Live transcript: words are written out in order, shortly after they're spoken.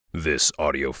This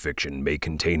audio fiction may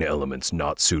contain elements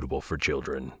not suitable for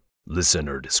children.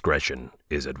 Listener discretion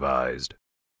is advised.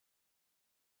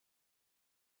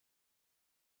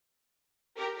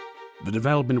 The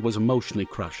development was emotionally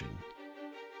crushing.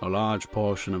 A large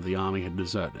portion of the army had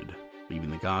deserted,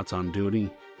 leaving the guards on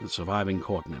duty, the surviving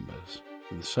court members,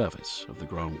 in the service of the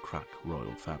Graunkrake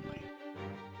royal family.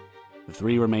 The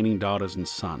three remaining daughters and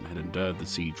son had endured the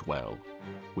siege well,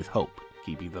 with hope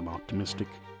keeping them optimistic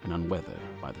and unweathered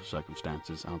by the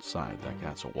circumstances outside their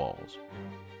castle walls.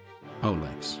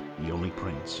 Olex, the only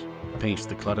prince, paced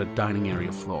the cluttered dining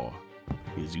area floor.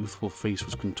 His youthful face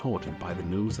was contorted by the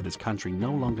news that his country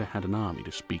no longer had an army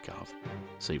to speak of,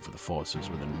 save for the forces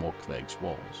within Morkrake's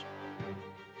walls.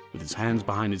 With his hands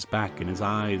behind his back and his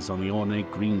eyes on the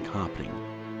ornate green carpeting,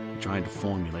 he tried to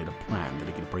formulate a plan that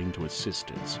he could bring to his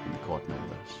sisters and the court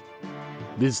members.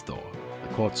 Visthor,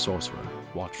 the court sorcerer,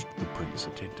 watched the prince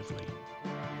attentively.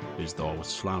 Visthor was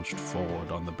slouched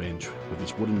forward on the bench with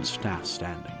his wooden staff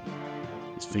standing,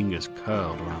 his fingers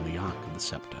curled around the arc of the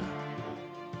scepter.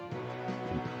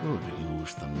 "You could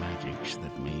use the magics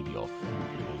that made you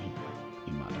friendly,"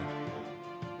 he muttered.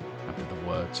 After the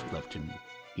words left him,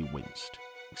 he winced,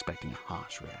 expecting a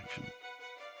harsh reaction.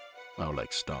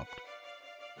 Olex stopped.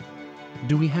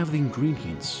 "Do we have the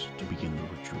ingredients to begin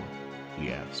the ritual?"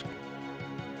 he asked.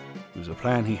 It was a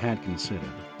plan he had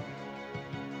considered.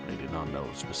 They did not know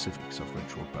the specifics of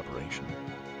ritual preparation.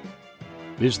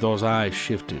 Visthor's eyes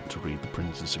shifted to read the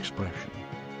prince's expression.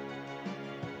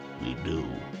 "We do.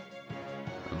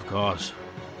 Of course,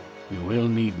 we will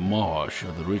need more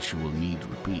should the ritual need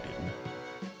repeating.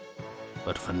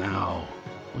 But for now,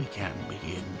 we can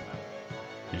begin."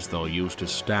 Visthor used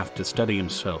his staff to steady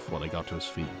himself while he got to his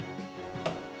feet.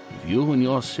 "If you and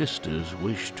your sisters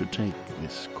wish to take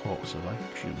this course of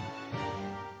action..."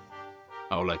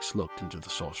 Olex looked into the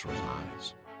sorcerer's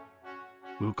eyes.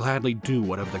 "We will gladly do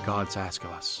whatever the gods ask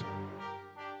of us.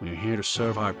 We are here to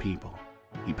serve our people."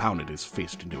 He pounded his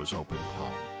fist into his open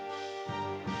palm.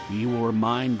 "We will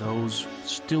remind those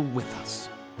still with us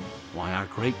why our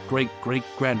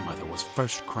great-great-great-grandmother was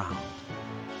first crowned."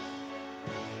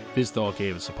 Visthor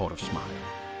gave a supportive smile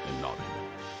and nodded.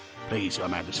 "Please, Your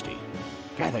Majesty,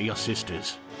 gather your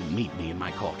sisters and meet me in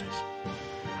my quarters.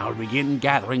 I'll begin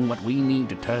gathering what we need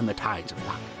to turn the tides of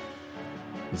luck."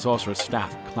 The sorcerer's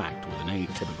staff clacked with an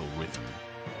atypical rhythm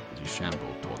as he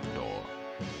shambled toward the door.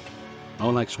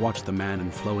 Olex watched the man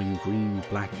in flowing green,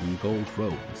 black, and gold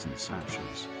robes and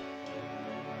sashes.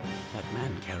 "That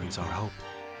man carries our hope."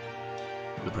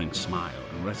 The prince smiled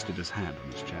and rested his hand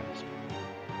on his chest.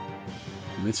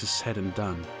 "When this is said and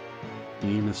done,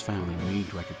 he and his family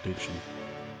need recognition,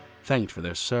 thanked for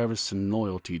their service and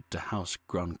loyalty to House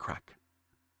Graunkrake."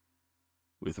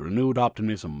 With renewed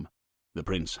optimism, the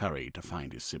prince hurried to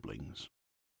find his siblings.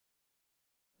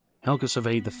 Helga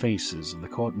surveyed the faces of the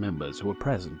court members who were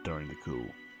present during the coup.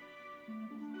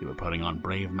 They were putting on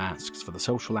brave masks for the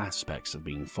social aspects of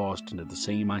being forced into the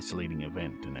same isolating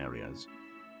event in areas.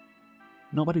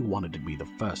 Nobody wanted to be the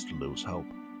first to lose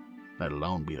hope, let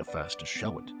alone be the first to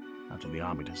show it after the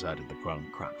army deserted the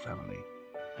Graunkrake family.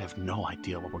 "I have no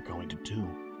idea what we're going to do,"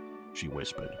 she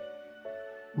whispered.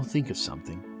 "We'll think of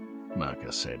something,"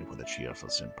 Mirka said with a cheerful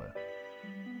simper.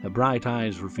 Her bright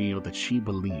eyes revealed that she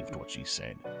believed what she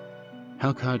said.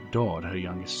 Helga adored her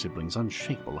youngest sibling's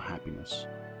unshakable happiness.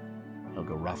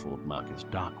 Helga ruffled Mirka's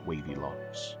dark, wavy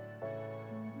locks.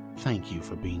 "Thank you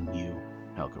for being you,"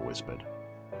 Helga whispered.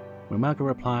 When Mirka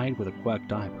replied with a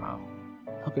quirked eyebrow,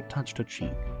 Helga touched her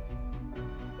cheek.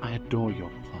 "I adore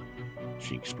your pluck,"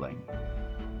 she explained.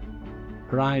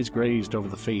 Her eyes grazed over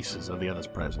the faces of the others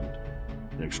present.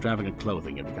 Their extravagant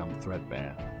clothing had become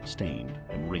threadbare, stained,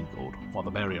 and wrinkled, while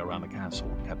the barrier around the castle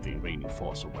kept the invading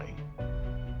force away.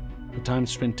 The time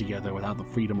spent together without the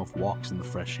freedom of walks in the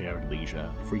fresh air and leisure,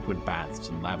 frequent baths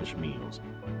and lavish meals,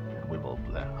 had whittled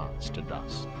their hearts to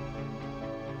dust.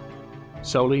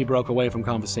 Soli broke away from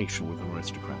conversation with an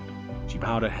aristocrat. She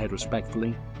bowed her head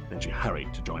respectfully, then she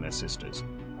hurried to join her sisters.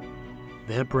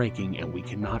 "They're breaking, and we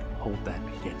cannot hold that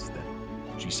against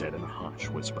them," she said in a harsh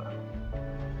whisper.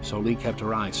 Soli kept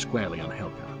her eyes squarely on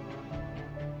Helga.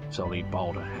 Soli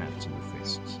balled her hands in her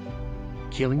fists.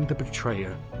 "Killing the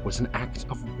betrayer was an act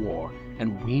of war,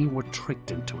 and we were tricked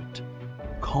into it."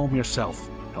 "Calm yourself,"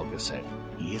 Helga said.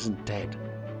 "He isn't dead.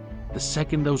 The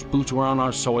second those boots were on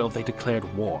our soil, they declared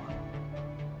war."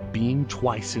 "Being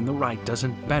twice in the right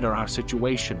doesn't better our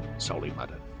situation," Soli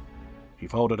muttered. She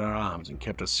folded her arms and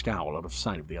kept a scowl out of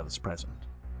sight of the others present.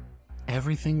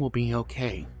 "Everything will be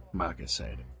okay," Mirka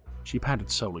said. She patted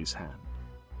Soli's hand.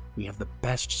 "We have the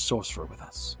best sorcerer with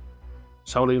us."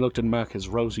 Soli looked at Mirka's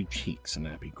rosy cheeks and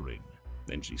happy grin.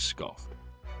 Then she scoffed.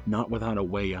 not without a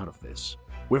way out of this.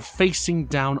 We're facing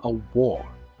down a war.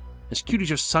 As cute as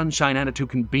your sunshine attitude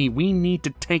can be, we need to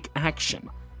take action.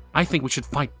 I think we should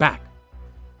fight back.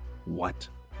 What?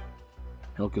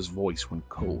 Helga's voice went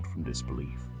cold from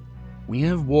disbelief. We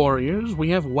have warriors, we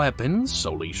have weapons,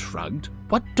 Soli shrugged.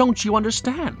 What don't you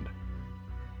understand?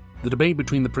 The debate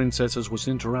between the princesses was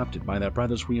interrupted by their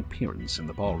brother's reappearance in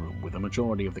the ballroom with a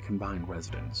majority of the combined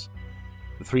residents.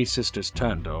 The three sisters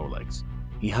turned to Olex.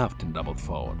 He huffed and doubled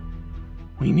forward.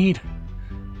 We need...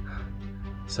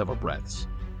 Several breaths.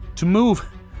 To move...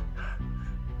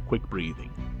 Quick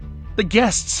breathing. The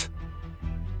guests!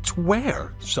 To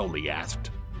where? Soli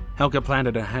asked. Helga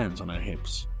planted her hands on her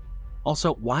hips.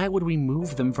 Also, why would we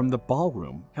move them from the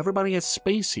ballroom? Everybody has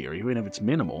space here, even if it's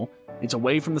minimal. It's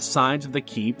away from the sides of the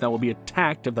keep that will be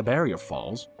attacked if the barrier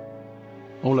falls.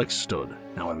 Olex stood,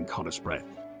 now having caught his breath.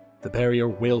 The barrier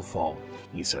will fall,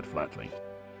 he said flatly.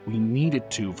 We need it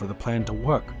to for the plan to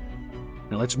work.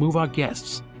 Now let's move our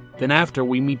guests. Then after,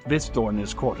 we meet Vistor in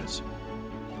his quarters.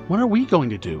 What are we going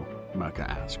to do? Mirka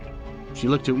asked. She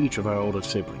looked to each of her older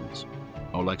siblings.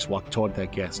 Olex walked toward their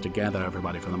guests to gather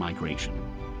everybody for the migration.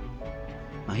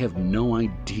 I have no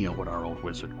idea what our old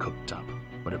wizard cooked up,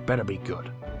 but it better be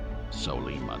good,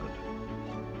 Soli muttered.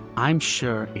 I'm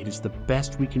sure it is the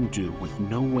best we can do with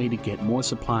no way to get more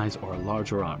supplies or a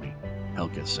larger army,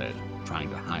 Helga said, trying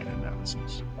to hide her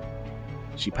nervousness.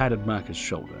 She patted Mirka's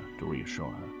shoulder to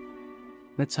reassure her.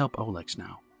 Let's help Olex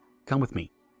now. Come with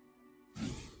me.